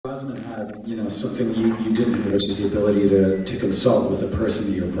Rosman had, something you didn't have, which is the ability to consult with the person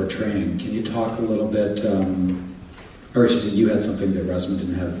that you're portraying. Can you talk a little bit, or I should say you had something that Rosman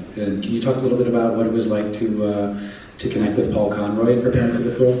didn't have. And can you talk a little bit about what it was like to connect with Paul Conroy and prepare for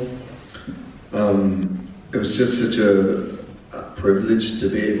the role? It was just such a privilege to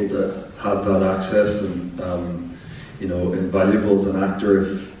be able to have that access, and invaluable as an actor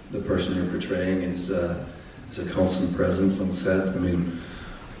if the person you're portraying is a constant presence on set. I mean,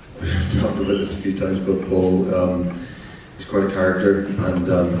 we've talked about this a few times, but Paul, he's quite a character, and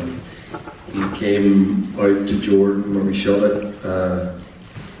he came out to Jordan when we shot it,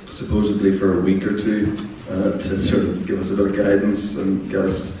 supposedly for a week or two, to sort of give us a bit of guidance and get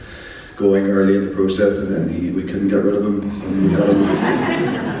us going early in the process, and then we couldn't get rid of him, and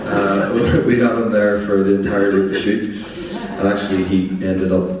we had him there for the entirety of the shoot. And actually, he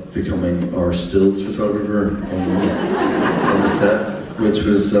ended up becoming our stills photographer on the set, which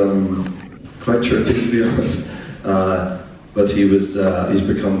was quite trippy, to be honest. But he's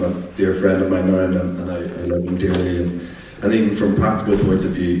become a dear friend of mine now, and I love him dearly. And even from a practical point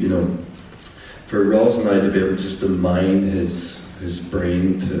of view, for Ross and I to be able just to mine his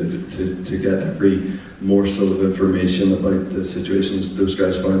brain to get every morsel of information about the situations those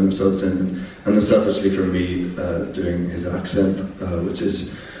guys found themselves in, and then selfishly for me, doing his accent, which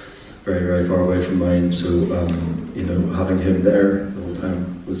is very, very far away from mine. So having him there the whole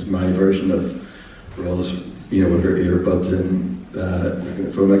time was my version of Ross, with her earbuds in, looking at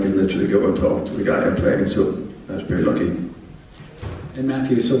the phone. I could literally go and talk to the guy I'm playing, so I was pretty lucky. And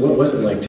Matthew, so what was it like